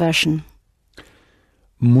European version.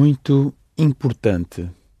 Muito importante.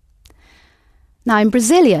 Now, in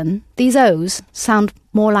Brazilian, these O's sound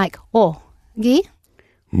more like O. Guy?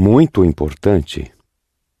 Muito importante.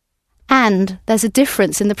 And there's a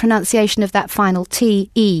difference in the pronunciation of that final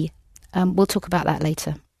T-E. We'll talk about that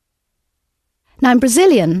later. Now, in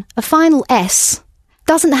Brazilian, a final S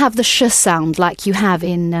doesn't have the sh sound like you have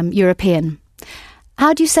in European.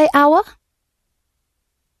 How do you say hour?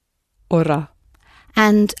 Ora.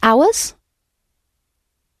 And hours?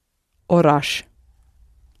 Horas.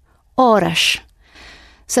 Horas.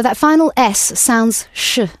 So that final S sounds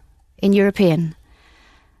sh in European.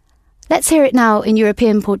 Let's hear it now in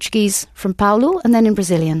European Portuguese from Paulo and then in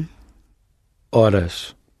Brazilian.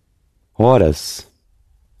 Horas. Horas.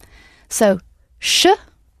 So, sh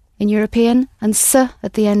in European and s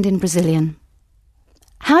at the end in Brazilian.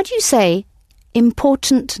 How do you say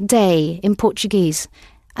important day in Portuguese?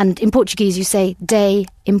 And in Portuguese you say day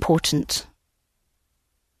important.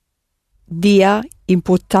 Dia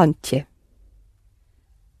importante.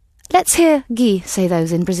 Let's hear Guy say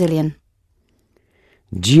those in Brazilian.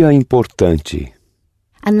 Dia importante.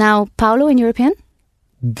 And now Paulo in European.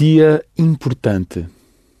 Dia importante.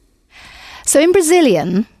 So in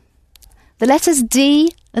Brazilian, the letters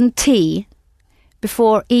D and T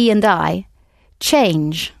before E and I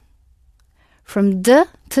change from D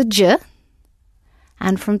to J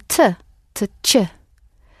and from T to Ch.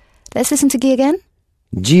 Let's listen to Guy again.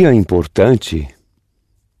 Dia importante.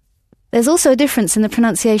 There's also a difference in the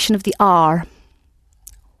pronunciation of the R.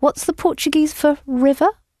 What's the Portuguese for river?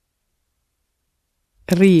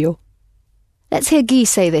 Rio. Let's hear Guy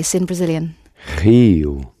say this in Brazilian.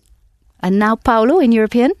 Rio. And now Paulo in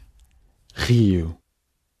European. Rio.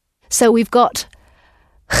 So we've got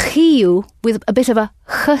Rio with a bit of a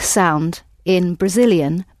h sound in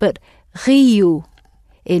Brazilian, but Rio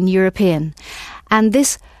in European. And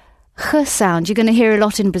this h sound you're going to hear a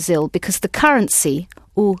lot in Brazil because the currency,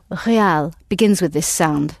 o real, begins with this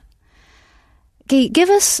sound. Guy, give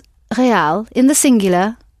us real in the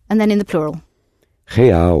singular and then in the plural.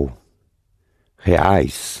 Real.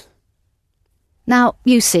 Reais. Now,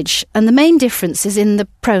 usage, and the main difference is in the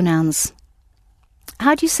pronouns.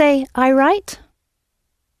 How do you say I write?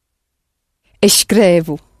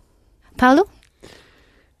 Escrevo. Paulo?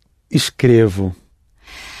 Escrevo.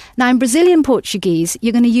 Now, in Brazilian Portuguese,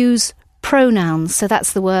 you're going to use pronouns, so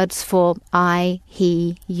that's the words for I,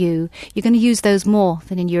 he, you. You're going to use those more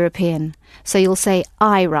than in European. So you'll say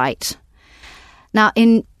I write. Now,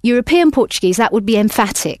 in European Portuguese, that would be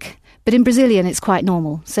emphatic, but in Brazilian, it's quite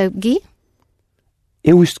normal. So, Guy?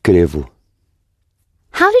 Eu escrevo.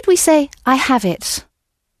 How did we say I have it?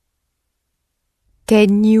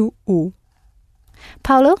 Tenho o.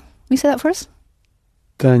 Paulo, will you say that for us?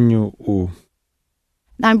 Tenho o.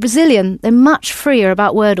 Now, in Brazilian, they're much freer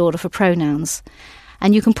about word order for pronouns.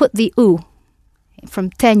 And you can put the u,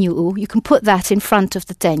 from tenho u, you can put that in front of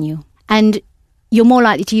the tenho. And you're more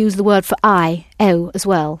likely to use the word for I, eu, as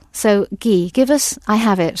well. So, Guy, give us I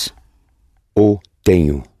have it. O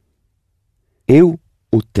tenho. Eu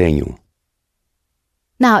o tenho.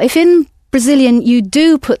 Now, if in Brazilian you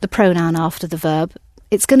do put the pronoun after the verb,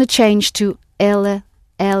 it's going to change to ele,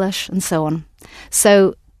 elas, and so on.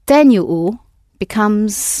 So, tenho o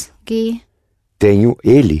becomes, Guy? Tenho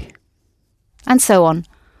ele. And so on.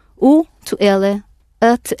 U to ele,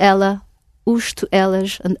 to ela, us to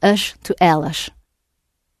elas, and as to elas.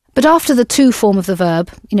 But after the to form of the verb,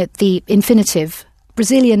 the infinitive,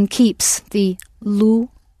 Brazilian keeps the lu,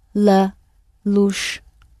 la, lus,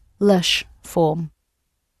 lush form.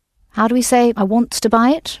 How do we say, I want to buy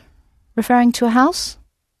it? Referring to a house?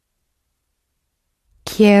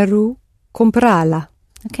 Quero comprá-la.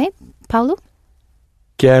 Okay, Paulo?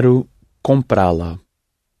 Quero comprá-la.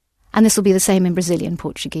 And this will be the same in Brazilian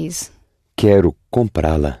Portuguese. Quero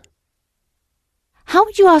comprá-la. How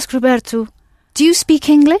would you ask Roberto, do you speak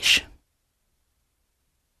English?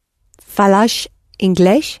 Falas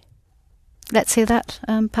inglês? Let's hear that,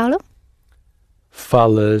 Paulo.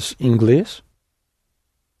 Falas inglês?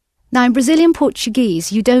 Now, in Brazilian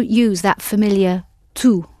Portuguese, you don't use that familiar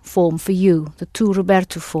tu form for you, the tu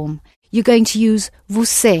Roberto form. You're going to use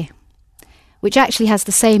você, which actually has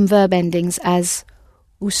the same verb endings as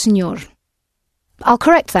o senhor. I'll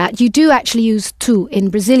correct that. You do actually use tu in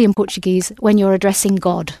Brazilian Portuguese when you're addressing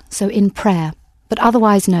God, so in prayer. But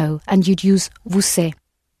otherwise, no, and you'd use você.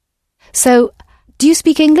 So, do you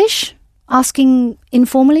speak English? Asking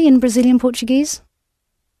informally in Brazilian Portuguese?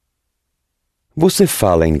 Você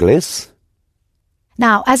fala inglês?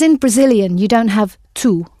 Now, as in Brazilian, you don't have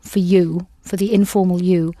tu for you, for the informal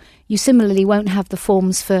you. You similarly won't have the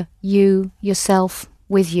forms for you, yourself,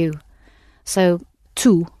 with you. So,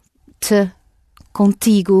 tu, te,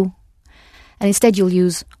 contigo. And instead you'll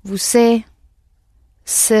use você,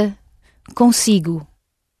 se, consigo.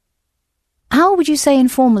 How would you say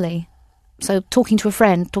informally? So, talking to a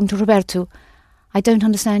friend, talking to Roberto, I don't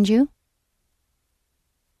understand you.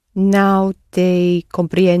 Não te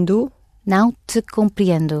compreendo. Now te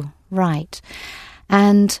compreendo. Right.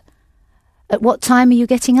 And at what time are you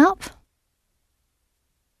getting up?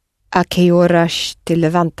 A que horas te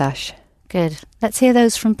levantas? Good. Let's hear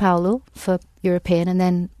those from Paulo for European, and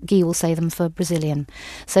then Guy will say them for Brazilian.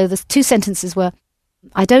 So the two sentences were,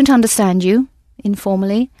 I don't understand you,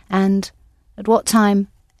 informally, and at what time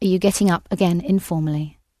are you getting up, again,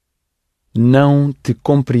 informally? Não te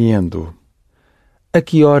compreendo. A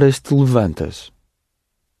que horas te levantas?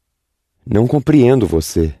 Não compreendo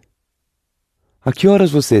você. A que horas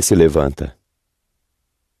você se levanta?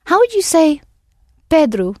 How would you say,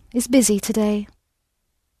 Pedro is busy today?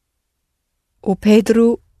 O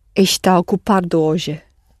Pedro está ocupado hoje.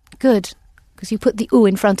 Good, because you put the U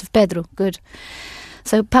in front of Pedro. Good.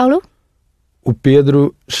 So, Paulo? O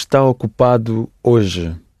Pedro está ocupado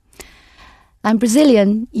hoje. In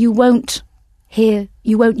Brazilian, you won't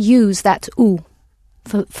use that U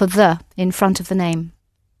for the in front of the name.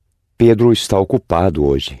 Pedro está ocupado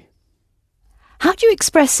hoje. How do you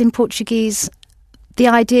express in Portuguese the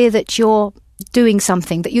idea that you're doing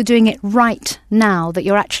something, that you're doing it right now, that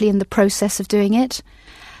you're actually in the process of doing it?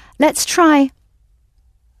 Let's try,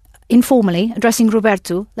 informally, addressing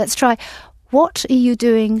Roberto, let's try, what are you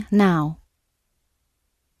doing now?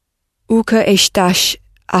 O que estás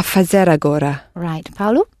a fazer agora? Right.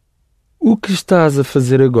 Paulo? O que estás a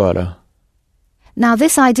fazer agora? Now,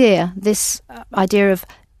 this idea of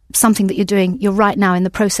something that you're right now in the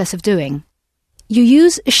process of doing, you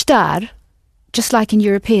use estar, just like in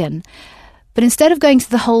European, but instead of going to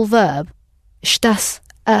the whole verb, estás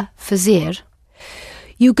a fazer,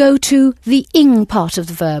 you go to the ing part of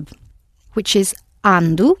the verb, which is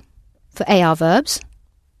ando for AR verbs,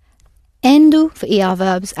 endo for ER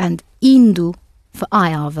verbs, and indo for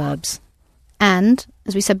IR verbs. And,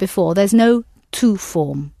 as we said before, there's no tu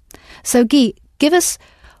form. So, Guy, give us,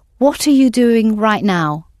 what are you doing right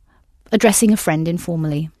now? Addressing a friend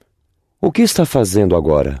informally. O que está fazendo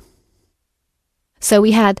agora? So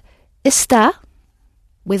we had está,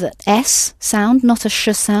 with an S sound, not a sh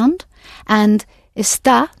sound, and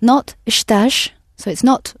está, not estás, so it's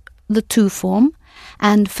not the tu form,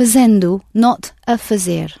 and fazendo, not a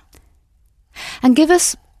fazer. And give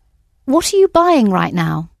us, what are you buying right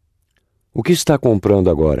now? O que está comprando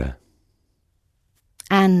agora?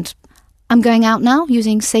 And I'm going out now,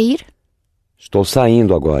 using sair. Estou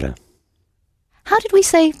saindo agora. How did we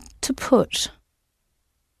say to put?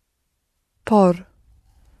 Por.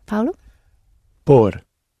 Paulo? Por.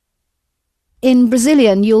 In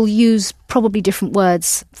Brazilian, you'll use probably different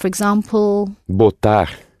words. For example... Botar.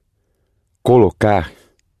 Colocar.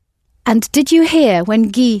 And did you hear when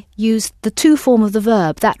Guy used the tu form of the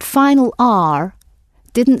verb, that final R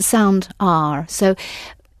didn't sound R. So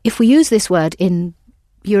if we use this word in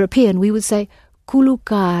European, we would say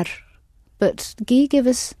colocar. But Guy, give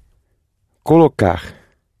us... Colocar.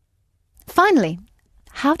 Finally,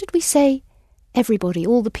 how did we say everybody,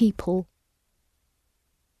 all the people?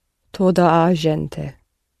 Toda a gente.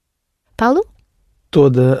 Paulo?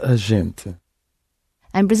 Toda a gente.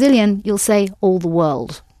 And Brazilian, you'll say all the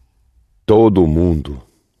world. Todo mundo.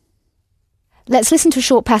 Let's listen to a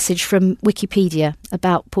short passage from Wikipedia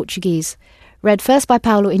about Portuguese, read first by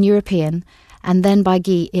Paulo in European and then by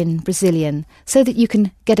Guy in Brazilian, so that you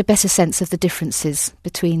can get a better sense of the differences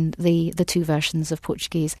between the two versions of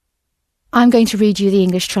Portuguese. I'm going to read you the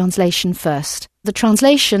English translation first. The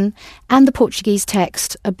translation and the Portuguese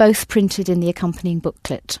text are both printed in the accompanying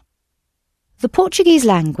booklet. The Portuguese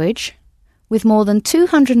language, with more than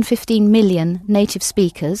 215 million native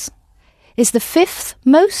speakers, is the fifth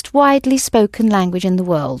most widely spoken language in the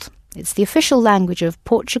world. It's the official language of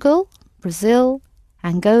Portugal, Brazil,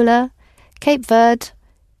 Angola, Cape Verde,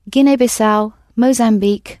 Guinea-Bissau,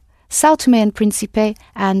 Mozambique, São Tomé and Príncipe,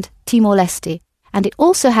 and Timor-Leste. And it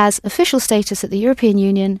also has official status at the European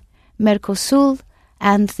Union, Mercosul,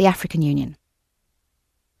 and the African Union.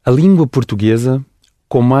 A língua portuguesa,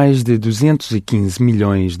 com mais de 215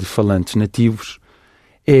 milhões de falantes nativos,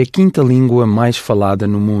 é a quinta língua mais falada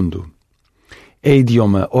no mundo. É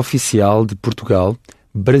idioma oficial de Portugal,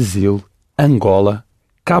 Brasil, Angola,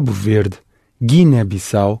 Cabo Verde,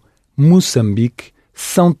 Guiné-Bissau, Moçambique,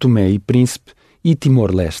 São Tomé e Príncipe e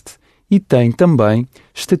Timor-Leste, e tem também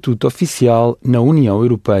estatuto oficial na União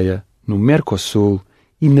Europeia, no Mercosul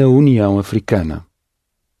e na União Africana.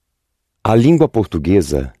 A língua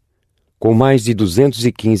portuguesa, com mais de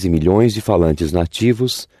 215 milhões de falantes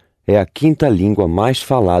nativos, é a quinta língua mais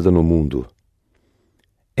falada no mundo.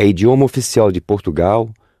 É idioma oficial de Portugal,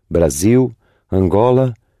 Brasil,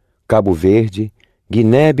 Angola, Cabo Verde,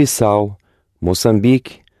 Guiné-Bissau,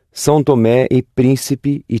 Moçambique, São Tomé e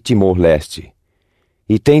Príncipe e Timor-Leste.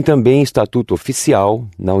 E tem também estatuto oficial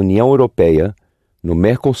na União Europeia, no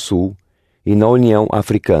Mercosul e na União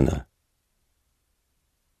Africana.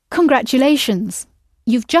 Congratulations!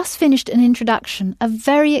 You've just finished an introduction, a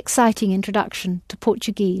very exciting introduction to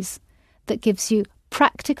Portuguese that gives you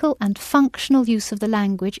practical and functional use of the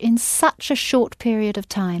language in such a short period of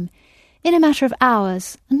time, in a matter of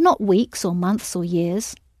hours, and not weeks or months or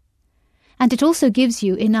years. And it also gives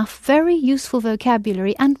you enough very useful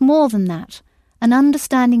vocabulary and more than that, an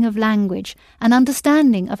understanding of language, an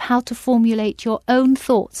understanding of how to formulate your own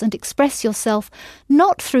thoughts and express yourself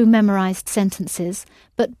not through memorized sentences,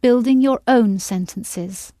 but building your own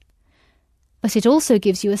sentences. But it also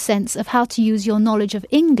gives you a sense of how to use your knowledge of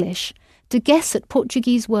English to guess at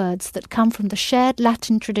Portuguese words that come from the shared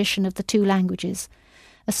Latin tradition of the two languages,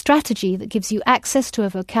 a strategy that gives you access to a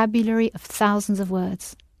vocabulary of thousands of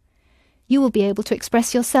words. You will be able to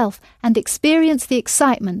express yourself and experience the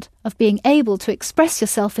excitement of being able to express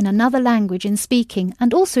yourself in another language in speaking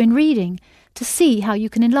and also in reading to see how you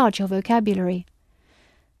can enlarge your vocabulary.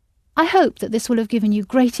 I hope that this will have given you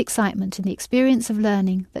great excitement in the experience of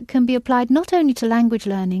learning that can be applied not only to language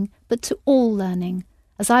learning but to all learning,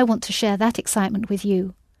 as I want to share that excitement with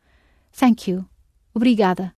you. Thank you. Obrigada.